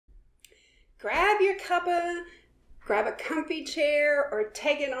grab a comfy chair or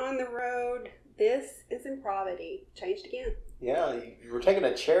take it on the road. This is Improv-A-Tea. Changed again. Yeah, you were taking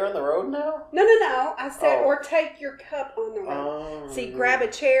a chair on the road now? No. I said, or take your cup on the road. See, grab a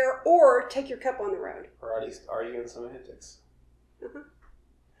chair or take your cup on the road. We're already arguing semantics. Uh-huh.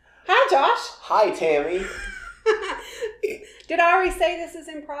 Hi, Josh. Hi, Tammy. Did I already say this is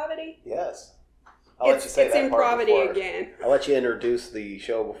Improv-A-Tea? Yes. I'll let you say that part Improv-A-Tea again. I'll let you introduce the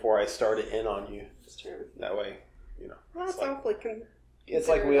show before I start it in on you. That's true. That way, you know. Well, that's awfully it's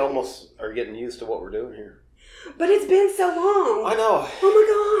like we almost are getting used to what we're doing here. But it's been so long. I know.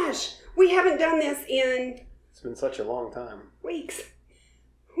 Oh my gosh. We haven't done this in... It's been such a long time. Weeks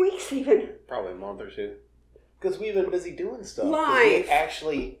even. Probably a month or two. Because we've been busy doing stuff. Life. We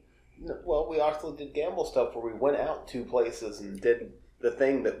actually did gamble stuff where we went out to places and did the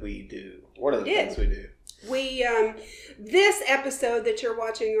thing that we do. One of the things we do. This episode that you're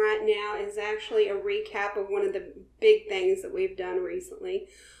watching right now is actually a recap of one of the big things that we've done recently.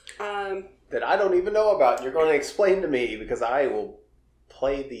 That I don't even know about. You're going to explain to me because I will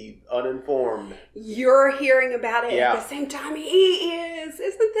play the uninformed. You're hearing about it at the same time he is.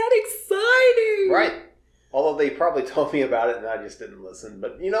 Isn't that exciting? Right. Although they probably told me about it and I just didn't listen.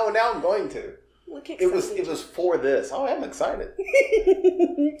 But, now I'm going to. Look excited. It was for this. Oh, I'm excited.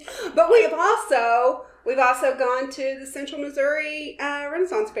 But we've also gone to the Central Missouri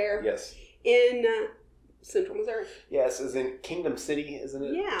Renaissance Fair. Yes. In Central Missouri. Yes, is in Kingdom City, isn't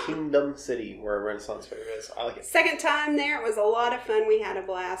it? Yeah. Kingdom City, where a Renaissance Fair is. I like it. Second time there. It was a lot of fun. We had a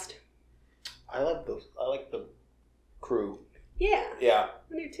blast. I like the crew. Yeah. Yeah.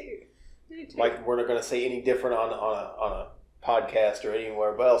 I do too. Like, we're not going to say any different on a podcast or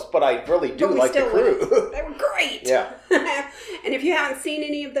anywhere else, but I really do like the crew. They were great. Yeah. And if you haven't seen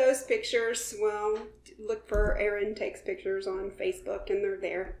any of those pictures, well, look for Erin Takes Pictures on Facebook, and they're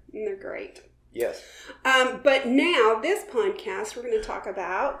there, and they're great. Yes. But now, this podcast, we're going to talk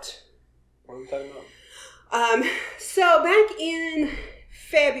about... What are we talking about? So, back in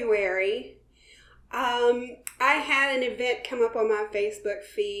February, I had an event come up on my Facebook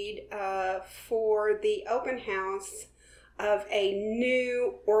feed for the open house of a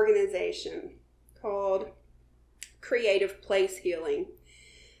new organization called Creative Placehealing.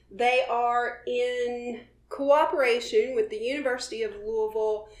 They are in cooperation with the University of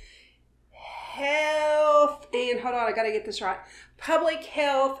Louisville Health and, hold on, I got to get this right, Public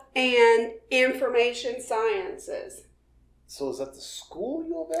Health and Information Sciences. So is that the school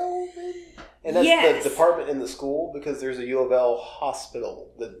U of L? And that's the department in the school, because there's a U of L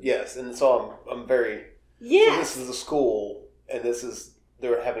hospital. Yes, and so I'm very... Yes. So this is the school, and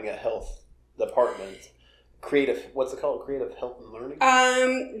they're having a health department. What's it called? Creative Health and Learning?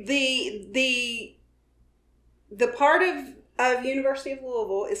 The part of University of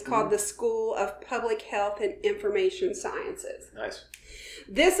Louisville is called the School of Public Health and Information Sciences. Nice.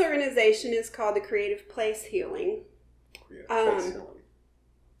 This organization is called the Creative Placehealing.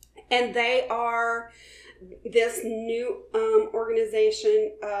 And they are this new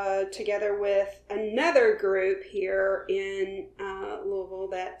organization together with another group here in Louisville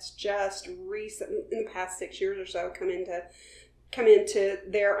that's just recent, in the past 6 years or so, come into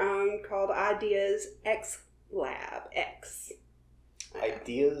their own, called Ideas X Lab.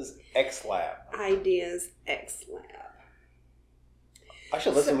 Ideas X Lab. Ideas X Lab. I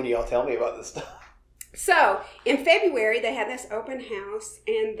should listen when y'all tell me about this stuff. So, in February, they had this open house,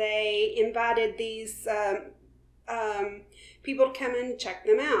 and they invited these people to come and check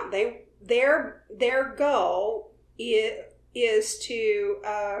them out. Their goal is to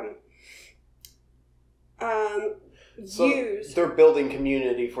use... They're building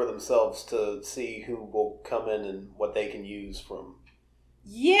community for themselves to see who will come in and what they can use from...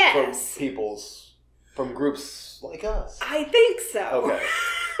 Yes. From groups like us. I think so.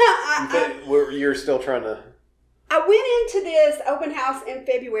 Okay. You're still trying to... I went into this open house in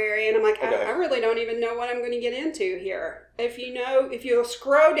February, and I'm like, okay. I really don't even know what I'm going to get into here. If you'll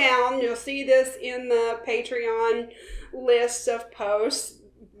scroll down, you'll see this in the Patreon list of posts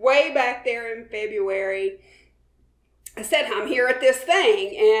way back there in February. I said, I'm here at this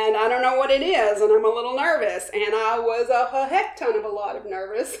thing, and I don't know what it is, and I'm a little nervous. And I was a heck ton of a lot of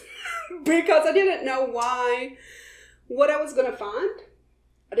nervous because I didn't know what I was going to find.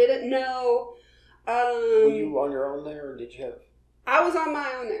 I didn't know... were you on your own there, or did you have... I was on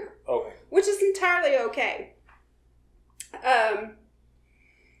my own there. Okay. Which is entirely okay. I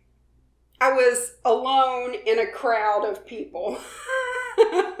was alone in a crowd of people.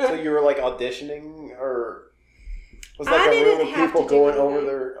 So you were like auditioning, or was like a room of people going over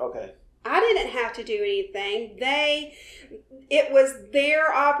there? Okay. I didn't have to do anything. It was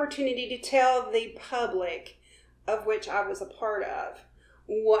their opportunity to tell the public, of which I was a part of,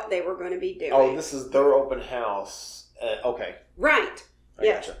 what they were going to be doing. Oh, this is their open house. Okay. Right.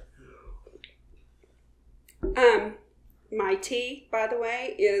 Yes. Gotcha. My tea, by the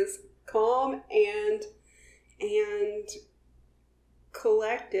way, is calm and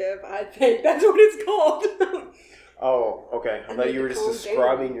collective. I think that's what it's called. Oh, okay. I thought you were just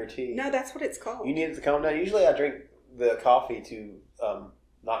describing your tea. No, that's what it's called. You needed to calm down. Usually I drink the coffee to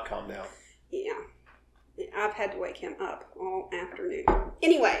not calm down. Yeah. I've had to wake him up all afternoon.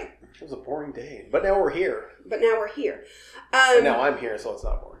 Anyway. It was a boring day. but now we're here. And now I'm here, so it's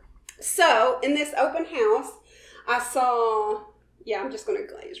not boring. So, in this open house, I saw... Yeah, I'm just going to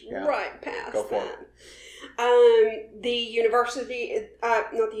glaze right past Go for that. It. The university...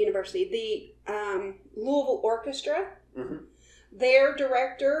 not the university. The Louisville Orchestra. Mm-hmm. Their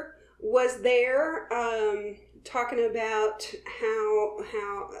director was there talking about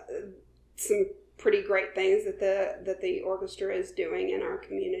how some pretty great things that the orchestra is doing in our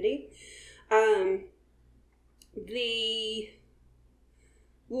community. The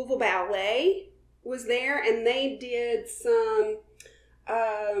Louisville Ballet was there, and they did some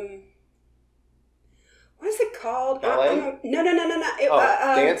what is it called? Ballet? No.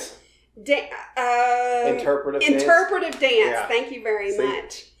 Dance? Interpretive dance. Yeah. Thank you very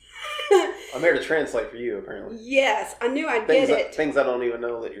much. I'm here to translate for you, apparently. Yes, I knew I'd get it. Things I don't even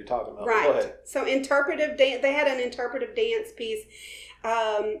know that you're talking about. Right. Go ahead. So interpretive dance. They had an interpretive dance piece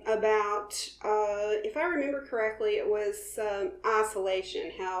about, if I remember correctly, it was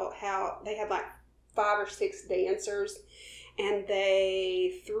isolation. How they had like 5 or 6 dancers, and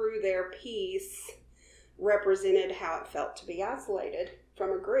they, through their piece, represented how it felt to be isolated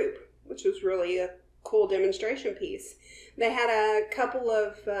from a group, which was really a cool demonstration piece. They had a couple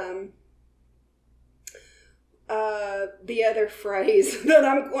of the other phrase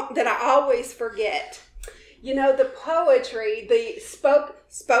that I always forget. You know, the poetry, the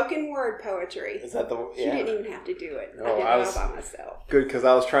spoken word poetry. Is that the? Yeah. You didn't even have to do it. No, I did it all by myself. Good, because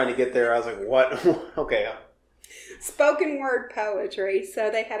I was trying to get there. I was like, what? Okay. Spoken word poetry. So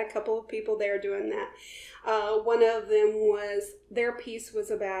they had a couple of people there doing that. One of them their piece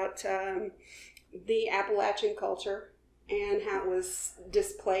was about the Appalachian culture and how it was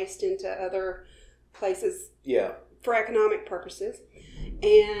displaced into other places for economic purposes.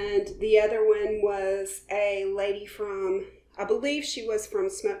 And the other one was a lady from, I believe she was from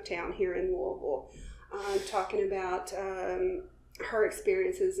Smoketown here in Louisville, talking about her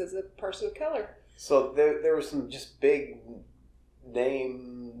experiences as a person of color. So there were some just big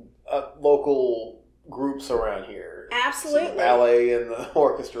name local groups around here. Absolutely. Some ballet and the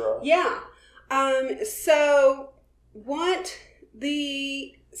orchestra. Yeah. So what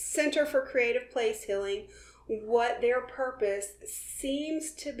the Center for Creative Placehealing, what their purpose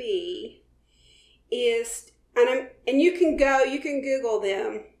seems to be is, and you can Google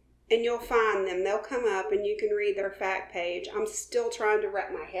them and you'll find them. They'll come up and you can read their fact page. I'm still trying to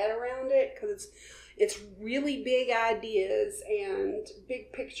wrap my head around it because it's really big ideas and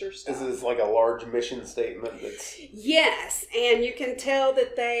big picture stuff. This is like a large mission statement. Yes, and you can tell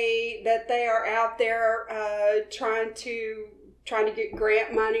that they are out there trying to get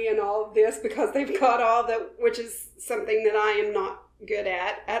grant money and all of this because they've got all that, which is something that I am not good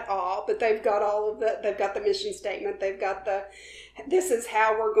at all, but they've got all of that. They've got the mission statement. They've got this is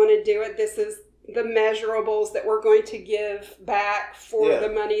how we're going to do it. This is the measurables that we're going to give back for the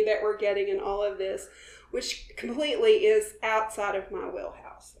money that we're getting and all of this, which completely is outside of my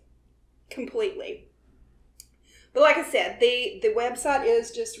wheelhouse. Completely. But like I said, the website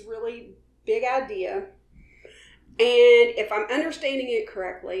is just really big idea. And if I'm understanding it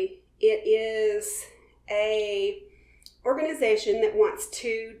correctly, it is a organization that wants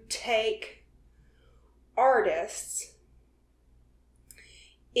to take artists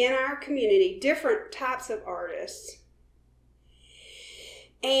in our community, different types of artists,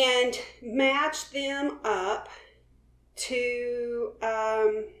 and match them up to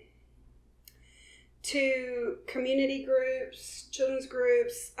community groups, children's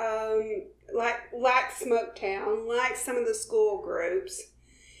groups, like Smoketown, like some of the school groups,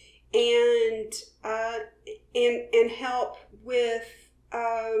 and help with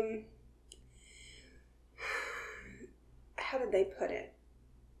how did they put it?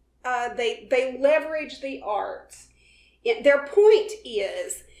 They leverage the arts. Their point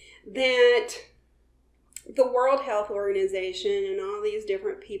is that the World Health Organization and all these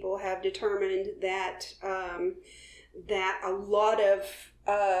different people have determined that that a lot of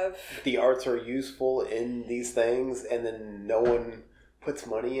the arts are useful in these things, and then no one puts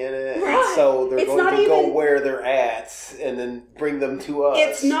money in it, and so they're going to go where they're at and then bring them to us.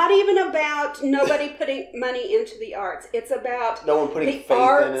 It's not even about nobody putting money into the arts. It's about no one putting faith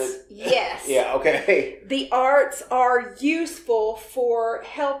in it. Yes. Yeah, okay. The arts are useful for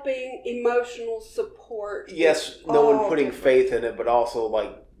helping emotional support. Yes, no one putting faith in it, but also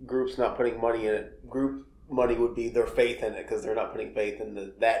like groups not putting money in it. Group money would be their faith in it because they're not putting faith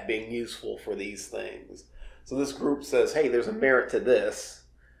in that being useful for these things. So this group says, hey, there's a merit to this,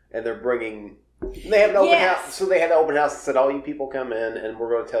 and they're bringing... They have an open house. So they had an open house that said, all you people come in, and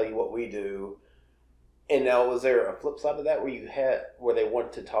we're going to tell you what we do. And now, was there a flip side of that where they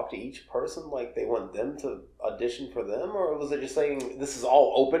want to talk to each person, like they want them to audition for them? Or was it just saying, this is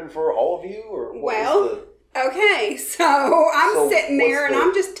all open for all of you? Or okay, so I'm sitting there, and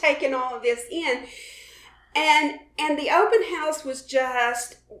I'm just taking all of this in. And the open house was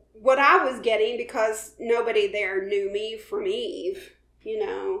just what I was getting because nobody there knew me from Eve,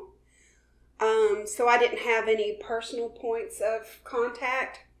 so I didn't have any personal points of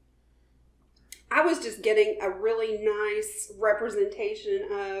contact. I was just getting a really nice representation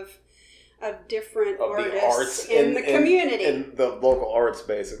of different artists in the community. In the local arts,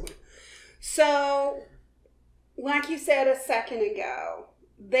 basically. So, like you said a second ago,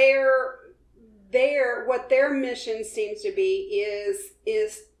 what their mission seems to be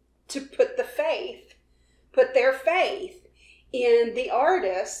is to put their faith in the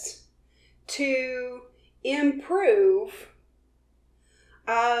artists to improve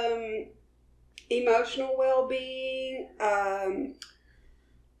emotional well-being,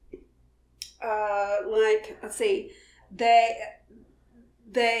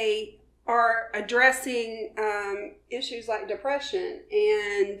 they are addressing issues like depression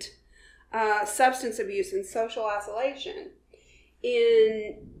and substance abuse and social isolation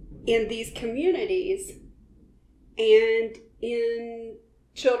in these communities and in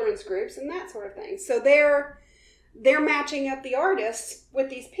children's groups and that sort of thing. So they're matching up the artists with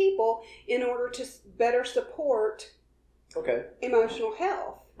these people in order to better support emotional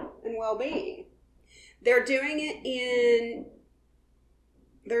health and well-being. They're doing it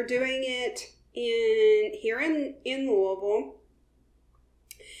here in Louisville,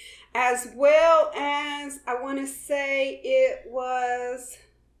 as well as I want to say it was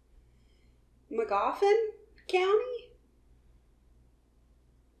Magoffin County.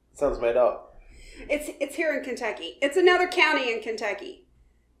 Sounds made up. It's here in Kentucky. It's another county in Kentucky.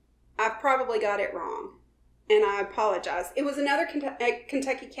 I've probably got it wrong, and I apologize. It was another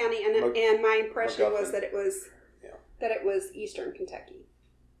Kentucky county, and my impression was that it was Eastern Kentucky.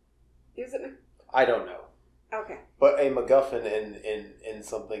 Is it? I don't know. Okay. But a MacGuffin in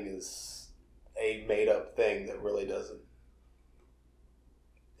something is a made up thing that really doesn't.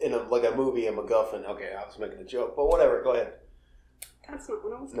 Like a movie, a MacGuffin. Okay, I was making a joke, but whatever. Go ahead. That's not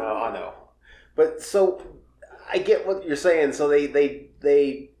what I was. No, I know. But so I get what you're saying. So they did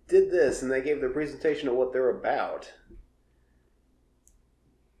this and they gave their presentation of what they're about.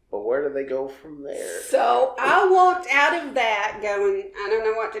 But where do they go from there? So I walked out of that going, I don't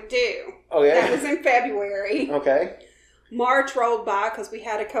know what to do. Okay. That was in February. Okay. March rolled by because we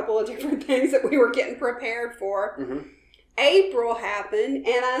had a couple of different things that we were getting prepared for. Mm-hmm. April happened,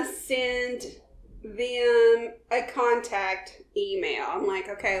 and I sent them a contact email. I'm like,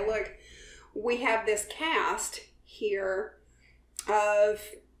 okay, look, we have this cast here of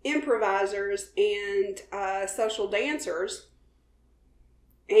improvisers and social dancers,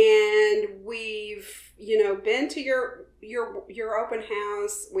 and we've been to your open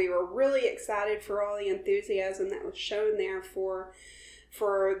house. We were really excited for all the enthusiasm that was shown there for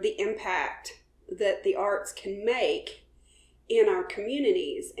the impact that the arts can make in our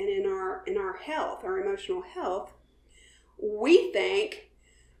communities and in our health, our emotional health. We think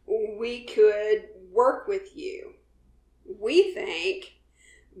we could work with you. We think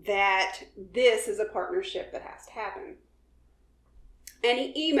that this is a partnership that has to happen. And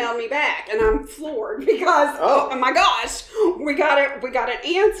he emailed me back, and I'm floored because oh my gosh, we got an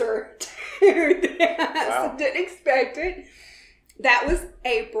answer to this. Wow. Didn't expect it. That was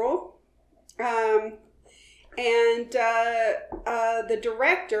April, and the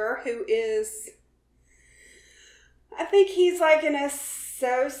director, who is, I think he's like an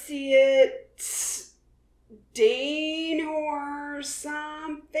associate dean or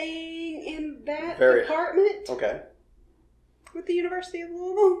something in that department. Okay. With the University of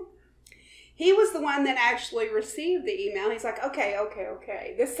Louisville. He was the one that actually received the email. He's like, okay.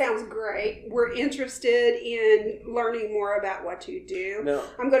 This sounds great. We're interested in learning more about what you do. No.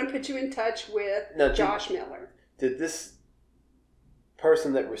 I'm going to put you in touch with Josh Miller. Did this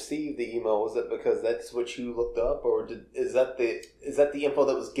person that received the email, was it because that's what you looked up, or is that the info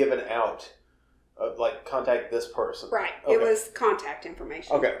that was given out? Like, contact this person. Right. Okay. It was contact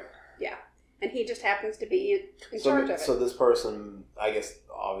information. Okay. Yeah. And he just happens to be in charge of it. So this person, I guess,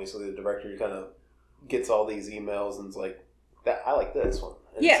 obviously the director kind of gets all these emails and is like, I like this one.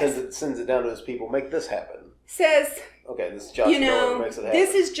 And sends it down to his people. Make this happen. Says, okay, this is Josh Miller who makes it happen.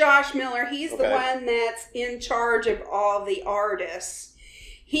 This is Josh Miller. He's the one that's in charge of all the artists.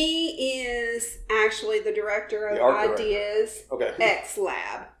 He is actually the director of Ideas X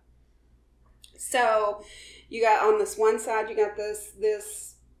Lab. So you got on this one side, you got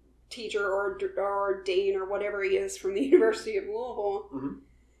this teacher or dean or whatever he is from the University of Louisville. Mm-hmm.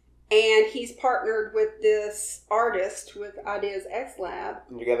 And he's partnered with this artist with Ideas X Lab.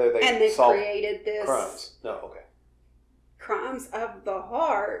 And together they created this. Crimes. No, okay. Crimes of the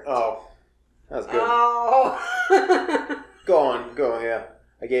Heart. Oh, that was good. Oh. Go on, yeah.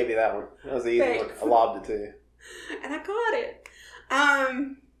 I gave you that one. That was the easy one. I lobbed it to you. And I got it.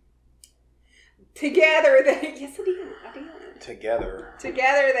 Together they... Yes, I did. Together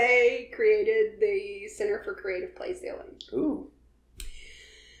they created the Center for Creative Placehealing. Ooh.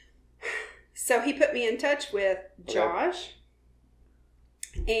 So he put me in touch with Josh.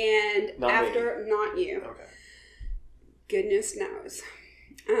 And not you. Okay. Goodness knows.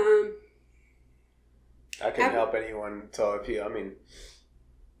 I couldn't help anyone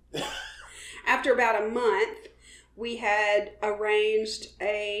after about a month, we had arranged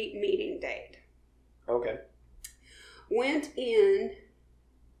a meeting date. Okay. Went in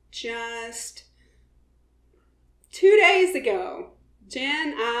just 2 days ago.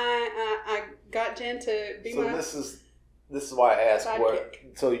 Jen, I got Jen to be my... So this is why I asked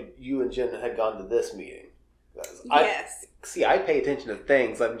so you and Jen had gone to this meeting. Yes. I pay attention to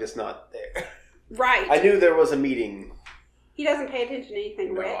things. I'm just not there. Right. I knew there was a meeting. He doesn't pay attention to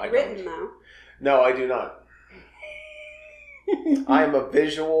anything written, though. No, I do not. I am a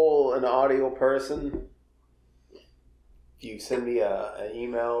visual and audio person. If you send me an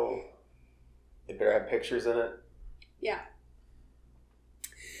email, it better have pictures in it. Yeah.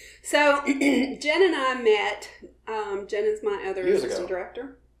 So, Jen and I met. Jen is my other assistant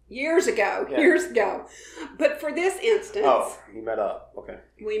director. Years ago. But for this instance... Oh, you met up. Okay.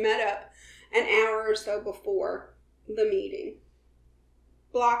 We met up an hour or so before the meeting.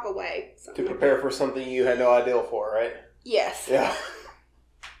 Block away. To prepare for something you had no idea for, right? Yes. Yeah.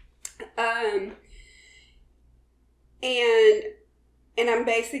 And I'm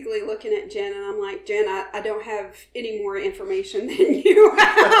basically looking at Jen and I'm like, Jen, I don't have any more information than you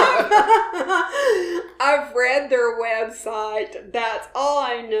have. I've read their website. That's all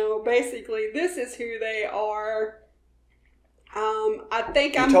I know. Basically, this is who they are. I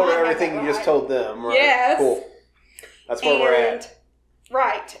think you told her everything you just told them, right? Yes. Cool. That's where we're at.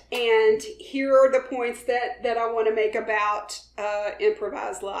 Right. And here are the points that I want to make about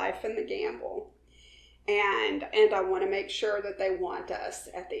improvised life and the gamble. And I want to make sure that they want us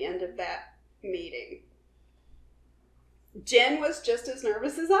at the end of that meeting. Jen was just as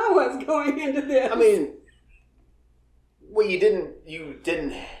nervous as I was going into this. I mean, well, you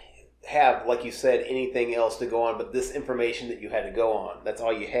didn't have, like you said, anything else to go on but this information that you had to go on. That's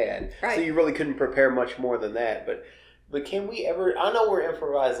all you had. Right. So you really couldn't prepare much more than that. But can we ever, I know we're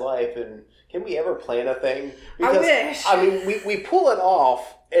improvised life, and can we ever plan a thing? Because, I wish. I mean, we pull it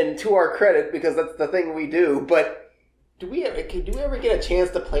off, and to our credit, because that's the thing we do, but do we ever get a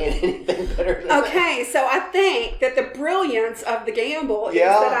chance to plan anything better than that? Okay, so I think that the brilliance of the gamble is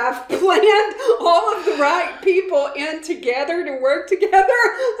that I've planned all of the right people in together to work together.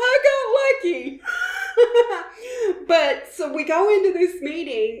 I got lucky. But, so we go into this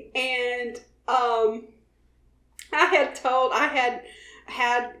meeting, and I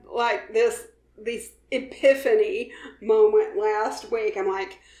had like this epiphany moment last week. I'm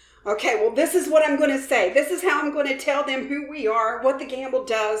like, okay, well, this is what I'm going to say. This is how I'm going to tell them who we are, what the gamble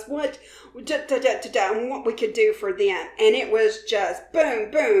does, and what we could do for them. And it was just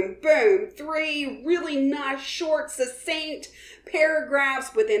boom, boom, boom. 3 really nice, short, succinct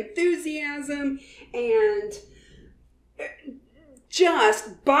paragraphs with enthusiasm and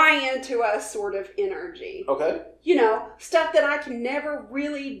just buy into us sort of energy. Okay. You know, stuff that I can never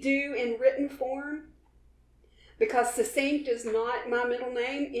really do in written form. Because succinct is not my middle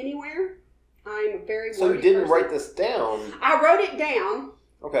name anywhere. I'm a very So you didn't write this down? I wrote it down.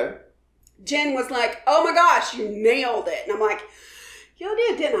 Okay. Jen was like, oh my gosh, you nailed it. And I'm like, yeah, I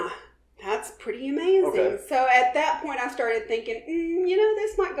did, didn't I? That's pretty amazing. Okay. So at that point I started thinking,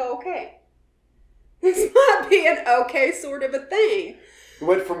 this might go okay. This might be an okay sort of a thing. You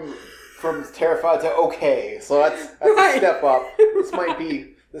went from from terrified to okay. So that's a step up. This might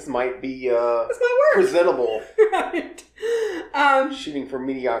be that's my work. Presentable. Right. Shooting for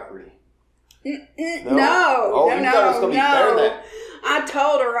mediocrity. No. Oh, you thought it was going to be better than that. I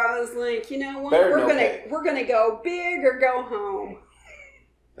told her, I was like, you know what? We're gonna go big or go home.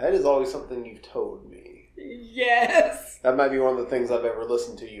 That is always something you've told me. Yes. That might be one of the things I've ever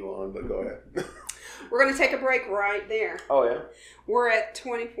listened to you on, but go ahead. We're going to take a break right there. Oh, yeah? We're at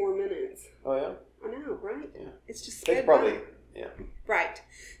 24 minutes. Oh, yeah? I know, right? Yeah. It's just sped probably, yeah. Right.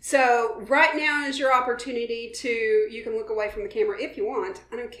 So, right now is your opportunity you can look away from the camera if you want.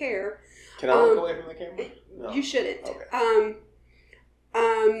 I don't care. Can I look away from the camera? No. You shouldn't. Okay.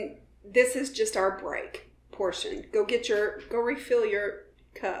 This is just our break portion. Go refill your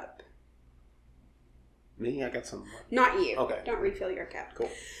cup. Me? I got some. Not you. Okay. Don't refill your cup. Cool.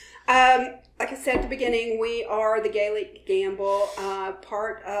 Like I said at the beginning, we are the Gaelic Gamble,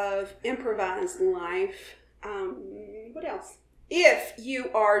 part of Improvised Life. What else? If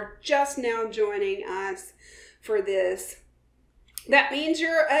you are just now joining us for this, that means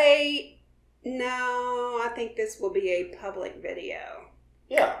I think this will be a public video.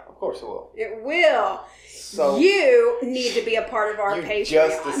 Yeah, of course it will. It will. So you need to be a part of our Patreon. You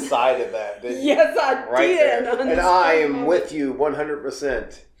just decided that, didn't you? Yes, I did. And I am with you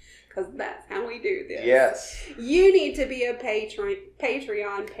 100%. Because that's how we do this. Yes. You need to be a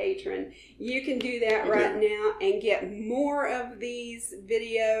Patreon patron. You can do that right now and get more of these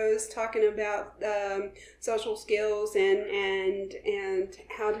videos talking about social skills and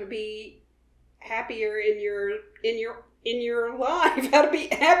how to be happier in your life, how to be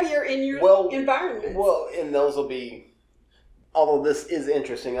happier in your environment. Well, and those will be, although this is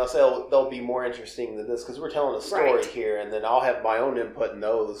interesting, I'll say they'll be more interesting than this because we're telling a story here, and then I'll have my own input in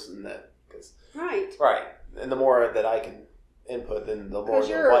those, and that. Right. And the more that I can input, then the more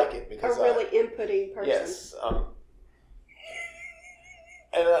they'll like it. Because you're a really inputting person. Yes.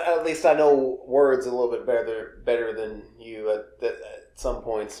 And at least I know words a little bit better than you at some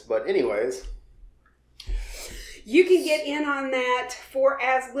points. But anyways. You can get in on that for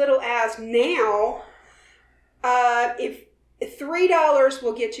as little as now. If $3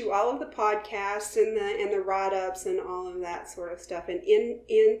 will get you all of the podcasts and the write-ups and all of that sort of stuff, and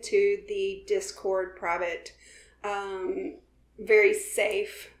into the Discord private, very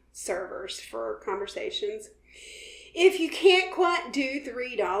safe servers for conversations. If you can't quite do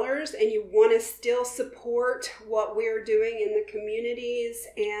 $3 and you want to still support what we're doing in the communities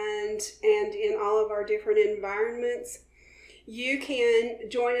and in all of our different environments, you can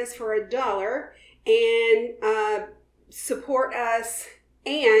join us for $1 and support us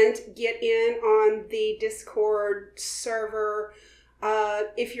and get in on the Discord server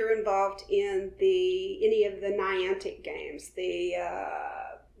if you're involved in any of the Niantic games, the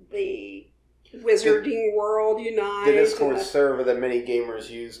Wizarding World Unite. The Discord server that many gamers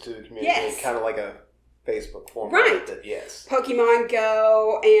use to communicate, kind of like a Facebook format. Right. Yes. Pokemon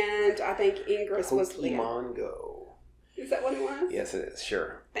Go, and I think Ingress was there. Pokemon Go. Is that what it was? Yes, it is.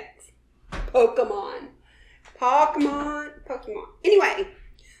 Sure. Thanks. Pokemon. Anyway,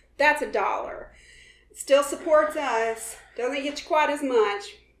 that's $1. Still supports us. Doesn't get you quite as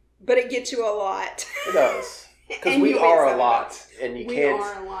much, but it gets you a lot. It does. Because we are a lot. And you can't. We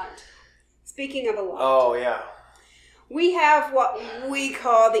are a lot. Speaking of a lot. Oh, yeah. We have what we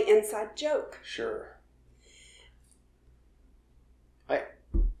call the inside joke. Sure. I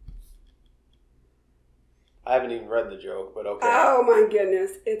haven't even read the joke, but okay. Oh, my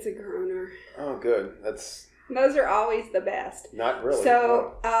goodness. It's a groaner. Oh, good. Those are always the best. Not really.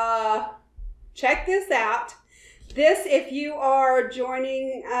 So, check this out. If you are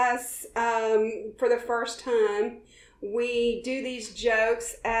joining us for the first time, we do these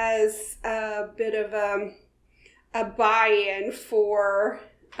jokes as a bit of a buy-in for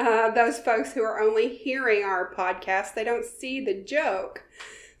those folks who are only hearing our podcast. They don't see the joke,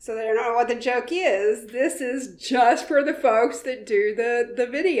 so they don't know what the joke is. This is just for the folks that do the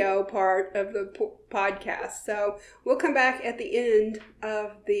video part of the podcast. So we'll come back at the end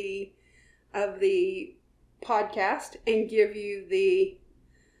of the podcast and give you the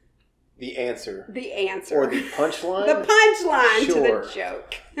answer. The answer. Or the punchline? The punchline to the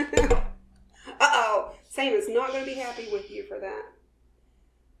joke. Uh-oh. Sam is not going to be happy with you for that.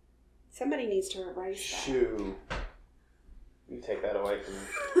 Somebody needs to erase that. Shoo. You take that away from me.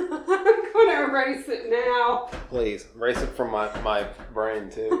 I'm going to erase it now. Please. Erase it from my brain,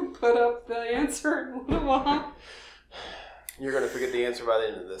 too. Put up the answer in a little while. You're going to forget the answer by the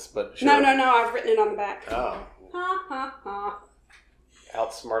end of this, but sure. No. I've written it on the back. Oh. Ha, ha, ha.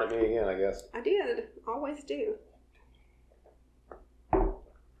 Outsmarted me again, I guess. I did. Always do.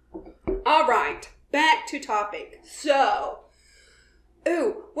 All right, back to topic. So,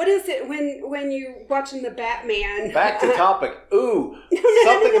 what is it when you watching the Batman? Back to topic.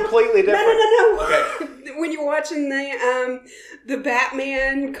 Something completely different. No. Okay. When you're watching the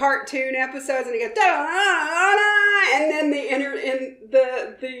Batman cartoon episodes, and he goes da-da-da-da-da, and then they enter in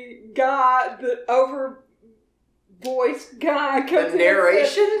the guy, the over voiced guy comes the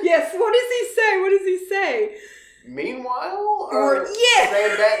narration. In. Yes. What does he say? Meanwhile? Or yes!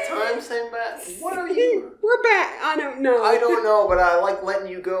 Same bat time, same bat. What are you? We're back. I don't know. I don't know, but I like letting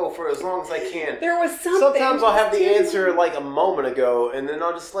you go for as long as I can. There was something. Sometimes I'll have the answer like a moment ago, and then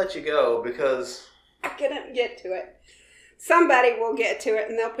I'll just let you go because... I couldn't get to it. Somebody will get to it,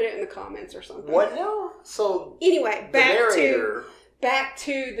 and they'll put it in the comments or something. What now? So... Anyway, back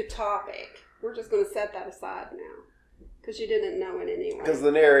to the topic. We're just going to set that aside now. Because you didn't know it anyway. Because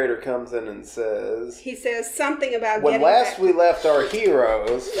the narrator comes in and says... He says something about when last we left our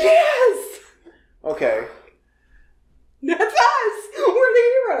heroes... Yes! Okay. That's us! We're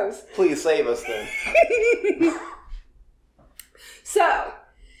the heroes! Please save us then. So,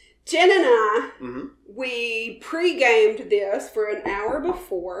 Jen and I, we pre-gamed this for an hour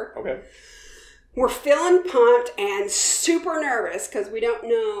before. Okay. We're feeling pumped and super nervous because we don't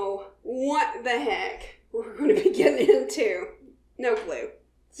know what the heck we're going to be getting into. No clue.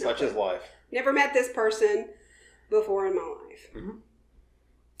 Such is life. Never met this person before in my life. Mm-hmm.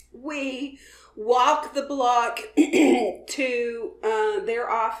 We walk the block to their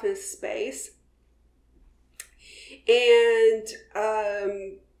office space and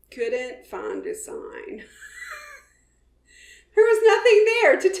couldn't find a sign. There was nothing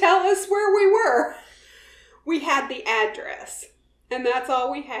there to tell us where we were. We had the address. And that's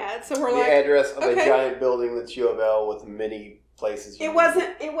all we had. So we're the address of a giant building that's U of L with many places. It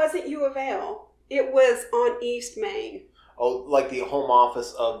wasn't U of L. It was on East Main. Oh, like the home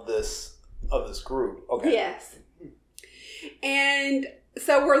office of this group. Okay. Yes. And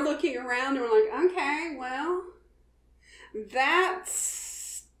so we're looking around and we're like, okay, well, that's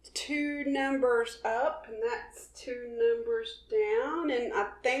 2 numbers up and that's 2 numbers down, and I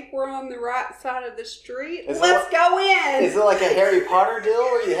think we're on the right side of the street. Let's go in. Is it like a Harry Potter deal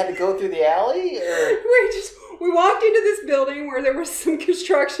where you had to go through the alley? Or? We walked into this building where there was some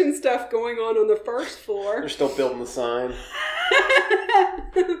construction stuff going on the first floor. They're still building the sign.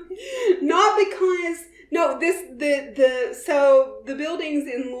 Not because so the buildings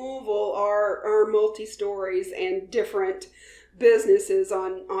in Louisville are multi-stories and different businesses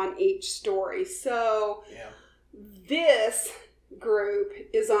on each story. So this group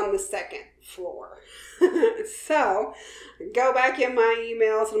is on the 2nd floor. So go back in my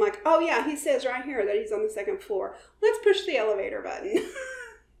emails and I'm like, oh yeah, he says right here that he's on the 2nd floor. Let's push the elevator button.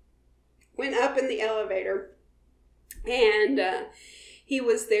 Went up in the elevator and he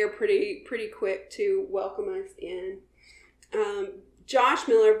was there pretty quick to welcome us in. Josh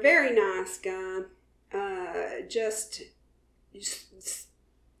Miller, very nice guy. Just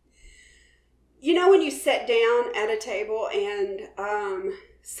you know when you sit down at a table and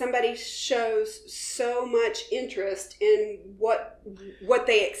somebody shows so much interest in what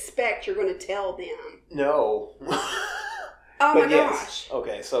they expect you're going to tell them? No. Oh my gosh.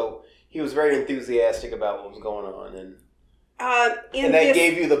 Okay, so he was very enthusiastic about what was going on, and they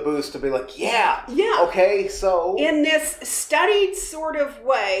gave you the boost to be like, yeah, okay, so... In this studied sort of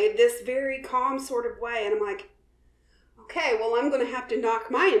way, this very calm sort of way, and I'm like, okay, well, I'm going to have to knock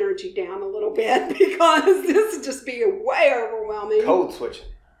my energy down a little bit because this is just being way overwhelming. Code switching.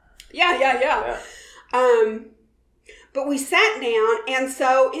 Yeah. But we sat down, and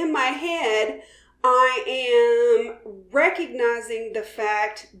so in my head, I am recognizing the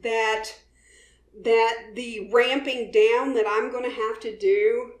fact that the ramping down that I'm going to have to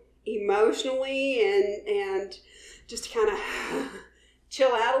do emotionally and just kind of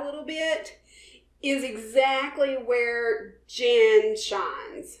chill out a little bit is exactly where Jen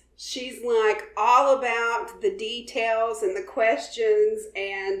shines. She's like all about the details and the questions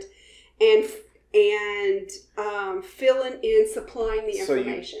and filling in, supplying the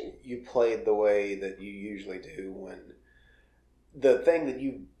information. So you played the way that you usually do when the thing that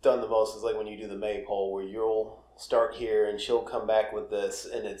you've done the most is like when you do the maypole, where you'll start here and she'll come back with this,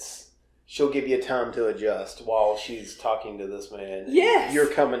 and she'll give you time to adjust while she's talking to this man. Yes. You're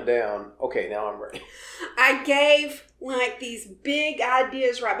coming down. Okay, now I'm ready. I gave like these big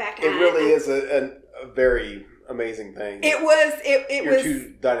ideas right back. It really is a very amazing thing. It was. Your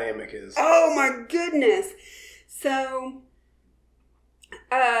two dynamic is. Oh my goodness! So,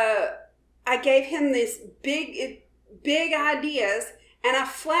 I gave him this big ideas, and I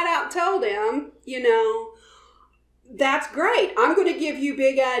flat out told him, that's great. I'm going to give you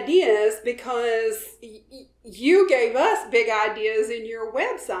big ideas because you gave us big ideas in your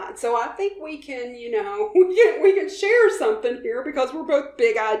website. So I think we can, we can share something here because we're both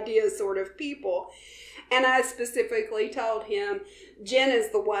big ideas sort of people. And I specifically told him, Jen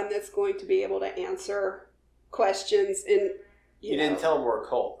is the one that's going to be able to answer questions. And you didn't tell him we're a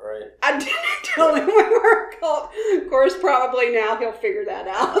cult, right? I didn't tell him we were a cult. Of course, probably now he'll figure that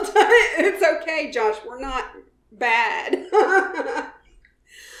out. It's okay, Josh. We're not bad.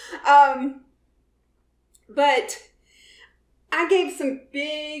 But I gave some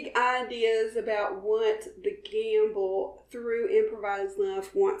big ideas about what the Gamble through Improvised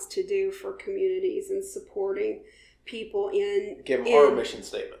Life wants to do for communities and supporting people in... Give them our mission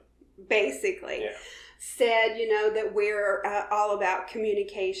statement. Basically. Yeah. Said, that we're all about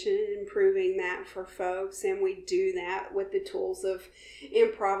communication and improving that for folks. And we do that with the tools of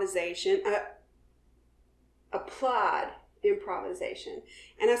improvisation, applied improvisation.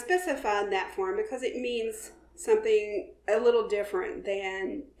 And I specified that for him because it means something a little different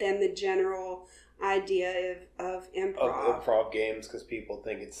than the general idea of improv. Of improv games, because people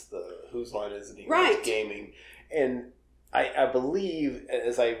think it's the whose line is it? Right. It's gaming. And I believe,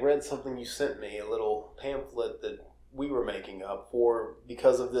 as I read something you sent me, a little pamphlet that we were making up for,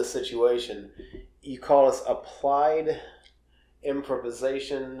 because of this situation, you call us applied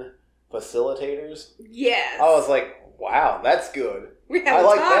improvisation facilitators. Yes. I was like, wow, that's good. We have I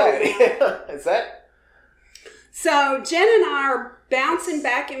like that. Is that? So Jen and I are bouncing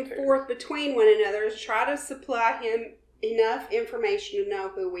back and forth between one another to try to supply him enough information to know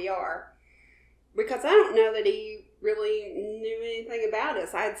who we are. Because I don't know that he really knew anything about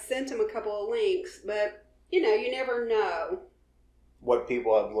us. I had sent him a couple of links, but, you never know. What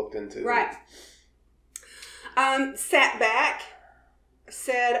people have looked into. Right. Sat back,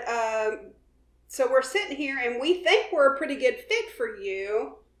 said, so we're sitting here and we think we're a pretty good fit for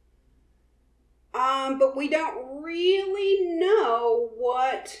you, but we don't really know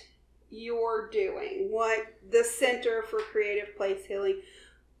what you're doing, what the Center for Creative Placehealing,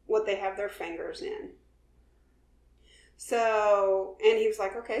 what they have their fingers in. So, and he was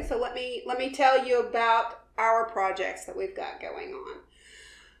like, okay, so let me tell you about our projects that we've got going on.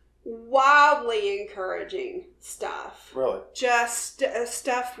 Wildly encouraging stuff. Really? Just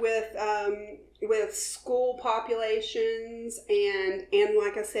stuff with school populations and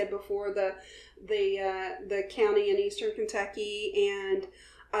like I said before, the county in Eastern Kentucky,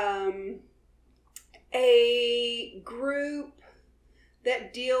 and a group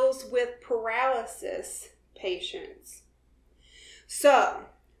that deals with paralysis patients. So,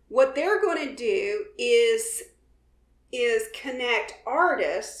 what they're going to do is connect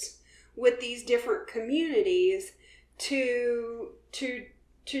artists with these different communities to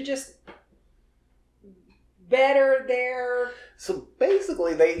just better their... So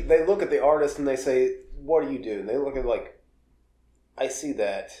basically, they look at the artist and they say, what do you do? And they look at I see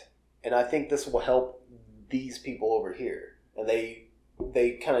that, and I think this will help these people over here. And they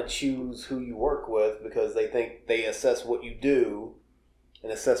kind of choose who you work with because they think they assess what you do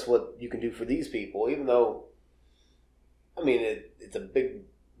and assess what you can do for these people, even though, it's a big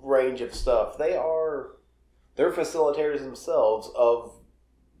range of stuff. They're facilitators themselves of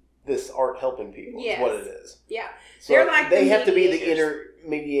this art helping people. Yes. Is what it is. Yeah. So they're like they have to be the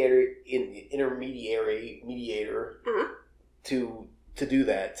mediator to do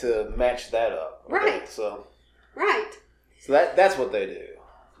that, to match that up. Okay? Right. So that's what they do.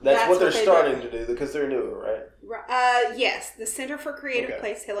 That's what they're starting to do because they're newer, right? Yes, the Center for Creative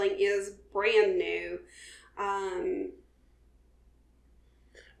Placehealing is brand new.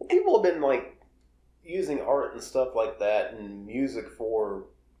 People have been using art and stuff like that and music for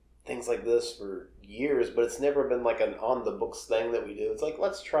things like this for years, but it's never been an on the books thing that we do. It's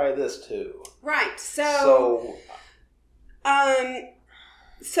let's try this too. Right. So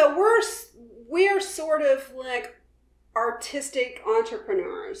we're sort of like artistic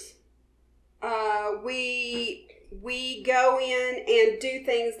entrepreneurs. We go in and do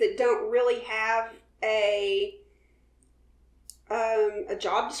things that don't really have a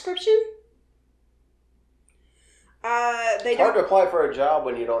job description. It's hard to apply for a job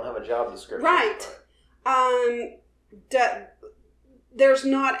when you don't have a job description. Right. There's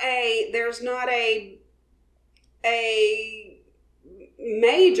not a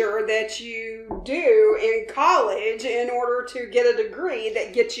major that you do in college in order to get a degree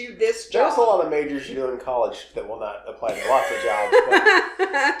that gets you this job. There's a lot of majors you do in college that will not apply to lots of jobs,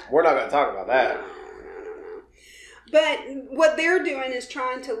 but we're not going to talk about that. No. But what they're doing is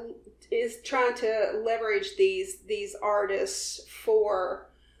trying to leverage these artists for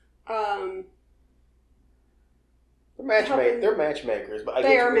They're matchmakers, but I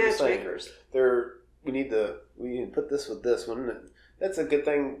they guess are matchmakers. We need to put this with this one. That's a good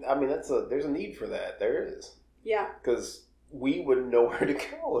thing. I mean, there's a need for that. There is. Yeah. Because we wouldn't know where to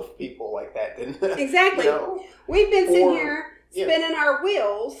go if people like that didn't. Exactly. We've been sitting here spinning our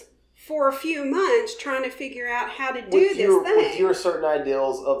wheels for a few months trying to figure out how to do this thing. With your certain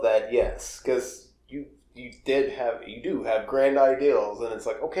ideals of that, yes, because you do have grand ideals, and it's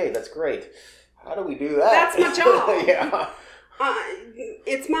like, okay, that's great. How do we do that? That's my job. Yeah.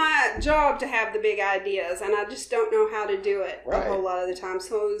 It's my job to have the big ideas, and I just don't know how to do it a whole lot of the time.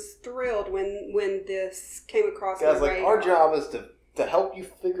 So I was thrilled when this came across my radar. Our job is to help you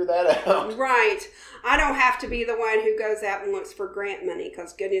figure that out. Right. I don't have to be the one who goes out and looks for grant money,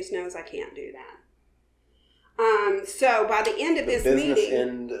 because goodness knows I can't do that. So by the end of this meeting... business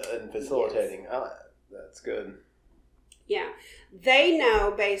end and facilitating. Yes. That's good. Yeah. They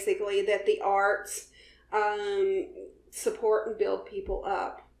know, basically, that the arts support and build people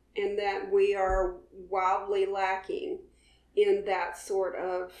up, and that we are wildly lacking in that sort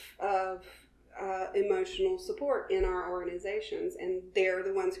of emotional support in our organizations, and they're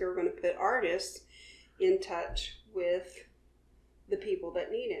the ones who are going to put artists in touch with the people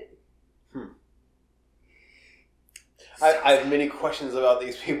that need it. I have many questions about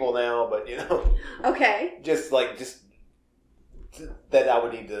these people now, but okay, just that I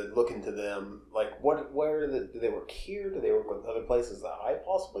would need to look into them. Like, where do they work here? Do they work with other places that I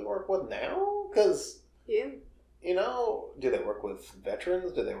possibly work with now? Because do they work with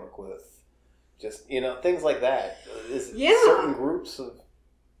veterans? Do they work with just, things like that? Is certain groups of...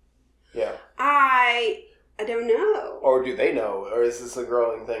 Yeah. I don't know. Or do they know? Or is this a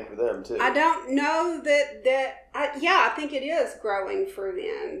growing thing for them, too? I don't know I think it is growing for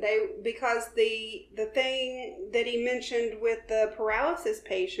them. Because the thing that he mentioned with the paralysis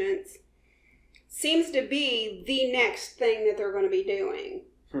patients seems to be the next thing that they're going to be doing.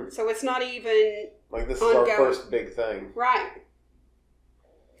 So it's not even like, this is ongoing. Our first big thing. Right.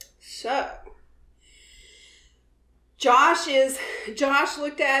 So... Josh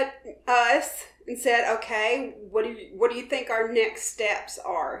looked at us and said, okay, what do you think our next steps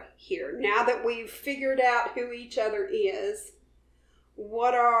are here? Now that we've figured out who each other is,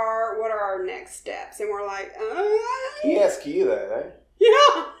 what are our next steps? And we're like, He asked you that, eh?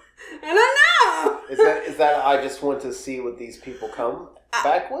 Yeah, I don't know. Is that I just want to see what these people come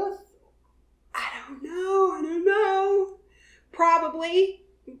back with? I don't know.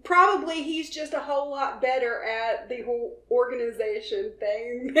 Probably he's just a whole lot better at the whole organization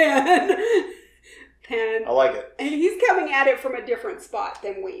thing than I like it. And he's coming at it from a different spot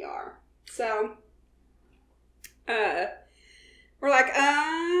than we are. So we're like,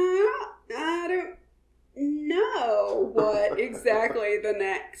 I don't know what exactly the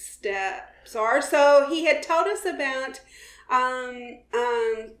next steps are. So he had told us about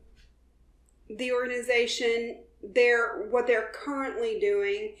the organization. What they're currently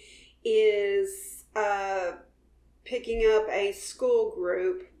doing is picking up a school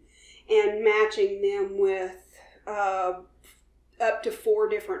group and matching them with up to 4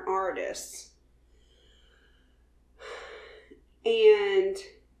 different artists. And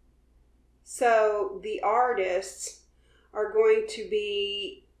so the artists are going to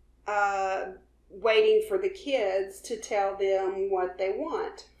be waiting for the kids to tell them what they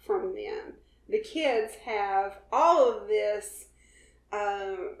want from them. The kids have all of this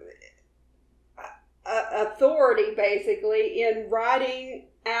authority, basically, in writing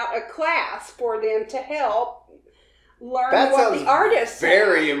out a class for them to help learn what the artists say.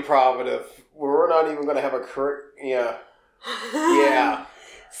 Very improvative. We're not even going to have a yeah. Yeah.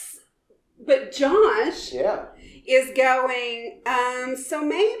 But Josh is going, so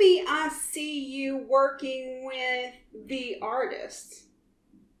maybe I see you working with the artists.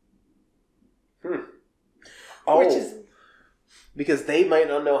 Because they might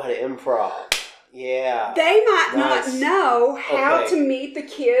not know how to improv. Yeah. They might not know how to meet the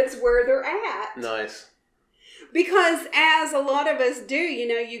kids where they're at. Nice. Because as a lot of us do,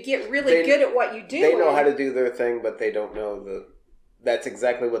 you get really good at what you do. They know how to do their thing, but they don't know that's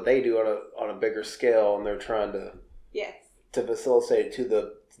exactly what they do on a bigger scale, and they're trying to to facilitate to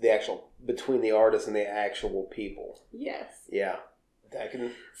the actual between the artist and the actual people. Yes. Yeah.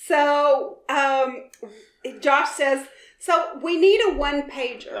 So, Josh says, so we need a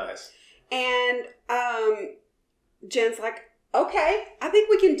 1-pager. Nice. And Jen's like, okay, I think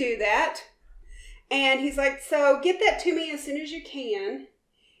we can do that. And he's like, so get that to me as soon as you can,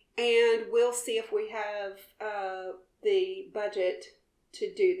 and we'll see if we have the budget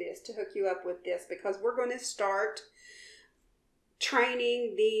to do this, to hook you up with this, because we're going to start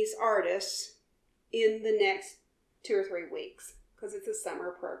training these artists in the next 2 or 3 weeks because it's a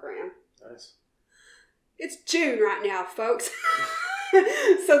summer program. Nice. It's June right now, folks.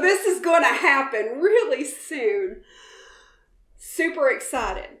 So this is going to happen really soon. Super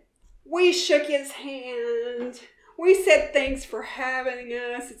excited. We shook his hand. We said thanks for having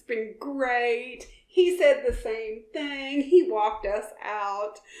us. It's been great. He said the same thing. He walked us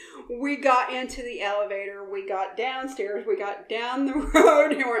out. We got into the elevator. We got downstairs. We got down the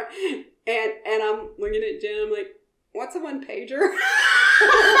road. And I'm looking at Jen. I'm like, what's a one-pager?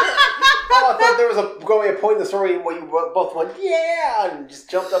 I thought there was going to be a point in the story where you both went, yeah, and just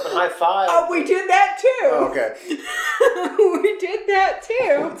jumped up and high-fived. Oh, we did that too. Oh, okay. We did that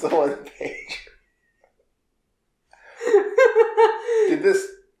too. What's a one-pager? Did this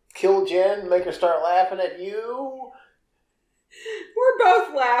kill Jen, make her start laughing at you? We're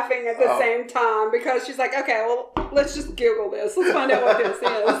both laughing at the same time because she's like, okay, well, let's just Google this. Let's find out what this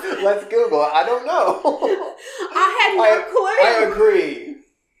is. Let's Google it. I don't know. I had no clue. I agree.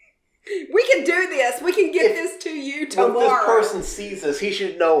 We can do this. We can get this to you tomorrow. When this person sees this, he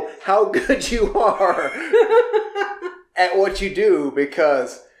should know how good you are at what you do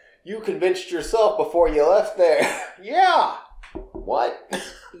because you convinced yourself before you left there. Yeah. What?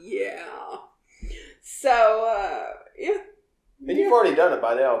 Yeah. So, yeah. And you've already done it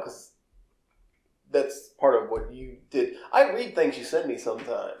by now because that's part of what you did. I read things you send me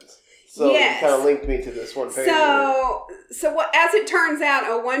sometimes. So yes. You kind of linked me to this one page. So what, as it turns out,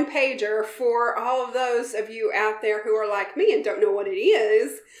 a one-pager for all of those of you out there who are like me and don't know what it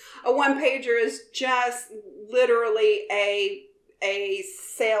is, a one-pager is just literally a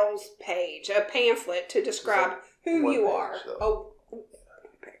sales page, a pamphlet to describe who you are. Oh,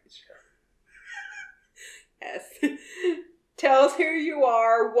 page. Yes. Tells who you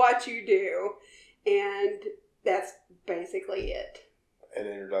are, what you do, and that's basically it. An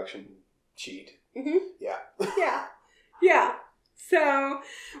introduction sheet. Mm-hmm. Yeah. Yeah. So,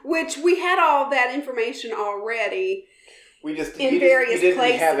 which we had all that information already. We just in various we didn't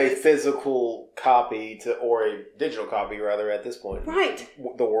places. have a physical copy or a digital copy rather at this point. Right.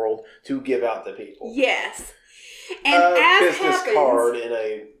 The world to give out to people. Yes. And as business happens, card in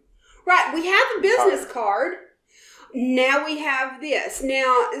a right, we have a business card. Now we have this.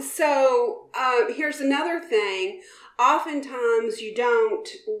 Now, so here's another thing. Oftentimes you don't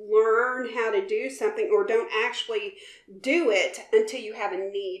learn how to do something or don't actually do it until you have a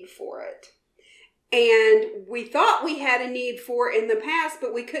need for it. And we thought we had a need for it in the past,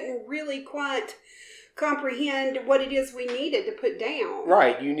 but we couldn't really quite comprehend what it is we needed to put down.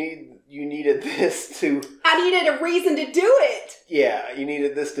 Right. You needed this to... I needed a reason to do it. Yeah, you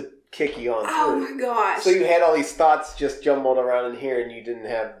needed this to kick you on through. Oh my gosh. So you had all these thoughts just jumbled around in here and you didn't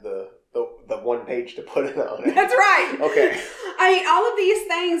have the one page to put it on. That's right. Okay. I mean, all of these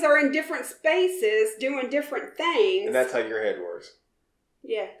things are in different spaces doing different things. And that's how your head works.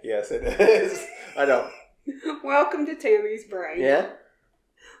 Yeah. Yes, it is. I know. Welcome to Tammy's brain. Yeah?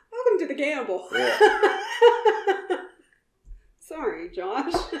 Welcome to the gamble. Yeah. Sorry,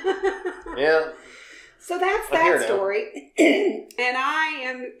 Josh. Yeah. So that's that story. And I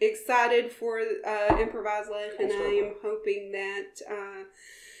am excited for Improv-A-Tea Life, and I am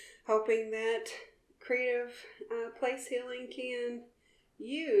hoping that creative place healing can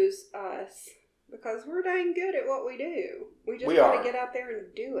use us because we're dang good at what we do. We just got to get out there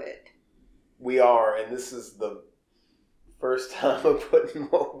and do it. We are, and this is the first time of putting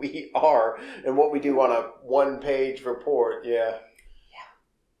what we are and what we do on a one-page report. Yeah.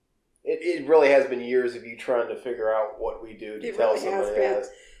 It really has been years of you trying to figure out what we do to tell somebody else.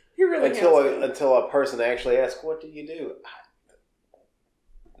 It really has been. Until a person actually asks, what do you do?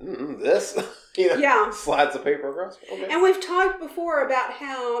 This? Slides of paper across. Okay. And we've talked before about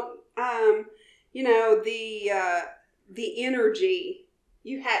how, the energy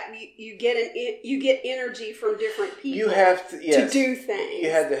you get energy from different people. You have to to do things.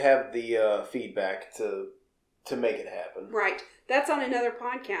 You had to have the feedback to make it happen. Right. That's on another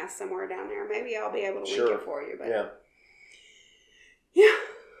podcast somewhere down there. Maybe I'll be able to link it for you. But yeah.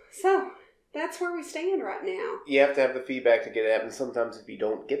 So that's where we stand right now. You have to have the feedback to get it happen. Sometimes if you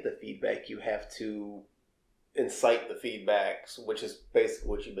don't get the feedback, you have to incite the feedback, which is basically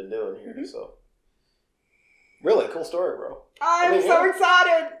what you've been doing here. Mm-hmm. So, really cool story, bro. I'm so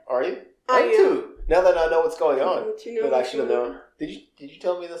excited. Are you? I am too. Now that I know what's going on, that I should have known. Did you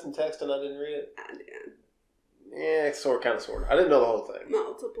tell me this in text and I didn't read it? I did. Yeah, it's sort of. I didn't know the whole thing.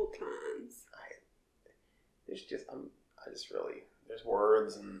 Multiple times. There's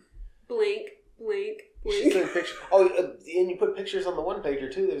words and... Blink. She sent pictures. Oh, and you put pictures on the one pager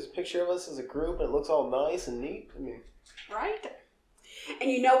too. There's a picture of us as a group and it looks all nice and neat. I mean... Right.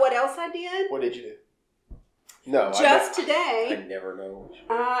 And you know what else I did? What did you do? No. Today. I never know.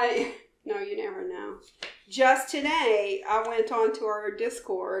 No, you never know. Just today, I went onto our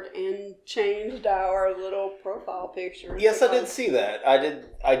Discord and changed our little profile pictures. Yes, I did see that.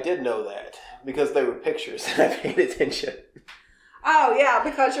 I did know that because they were pictures and I paid attention. Oh, yeah,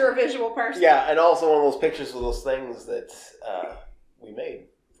 because you're a visual person. Yeah, and also one of those pictures of those things that we made.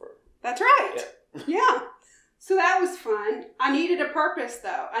 That's right. Yeah. So that was fun. I needed a purpose,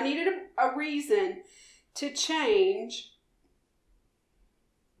 though. I needed a reason to change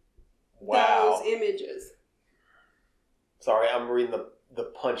those images. Sorry, I'm reading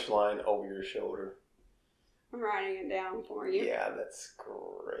the punchline over your shoulder. I'm writing it down for you. Yeah, that's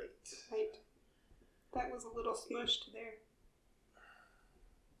great. Right. That was a little smushed there.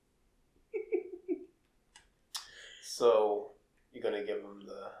 So, you're going to give them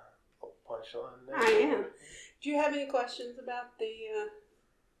the punchline now? I am. Do you have any questions about the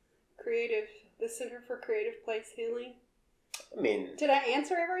Center for Creative Placehealing? I mean... Did I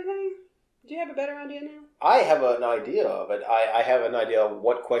answer everything? Do you have a better idea now? I have an idea of it. I have an idea of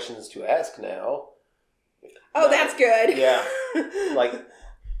what questions to ask now. Oh, that's good. Yeah. Like,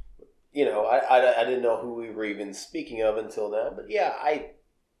 you know, I didn't know who we were even speaking of until now. But yeah, I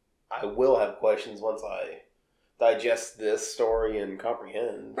will have questions once I digest this story and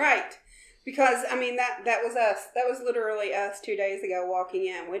comprehend. Right. Because, I mean, that was us. That was literally us 2 days ago walking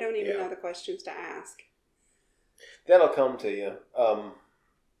in. We don't even know the questions to ask. That'll come to you.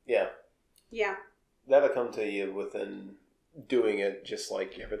 Yeah. Yeah. That'll come to you within doing it just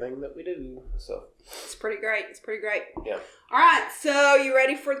like everything that we do. So it's pretty great. It's pretty great. Yeah. All right. So you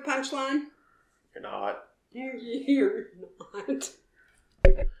ready for the punchline? You're not. You're not.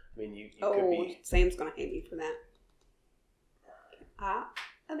 I mean, you could be... Sam's going to hate me for that. I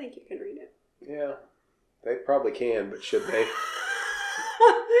think you can read it. Yeah. They probably can, but should they?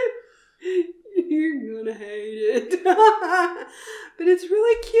 You're going to hate it. But it's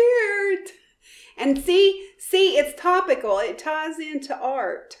really cute. And see, it's topical. It ties into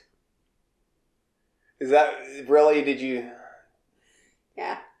art. Is that really? Did you?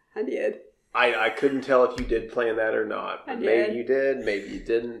 Yeah, I did. I couldn't tell if you did plan that or not. I did. Maybe you did. Maybe you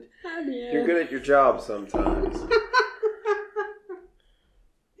didn't. I did. You're good at your job sometimes.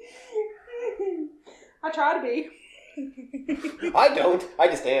 I try to be. I don't. I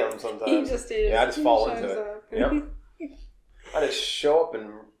just am sometimes. He just is. Yeah, I just fall into it. Up. Yep. I just show up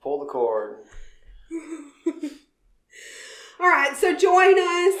and pull the cord. All right, so join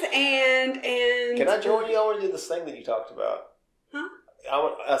us and Can I join you? I want to do this thing that you talked about. Huh?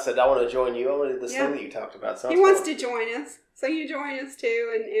 I said I want to join you. I want to do this thing that you talked about. He wants to join us, so you join us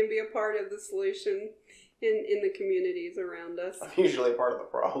too, and be a part of the solution in the communities around us. I'm usually a part of the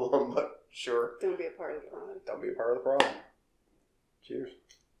problem, but sure. Don't be a part of the problem. Don't be a part of the problem. Cheers.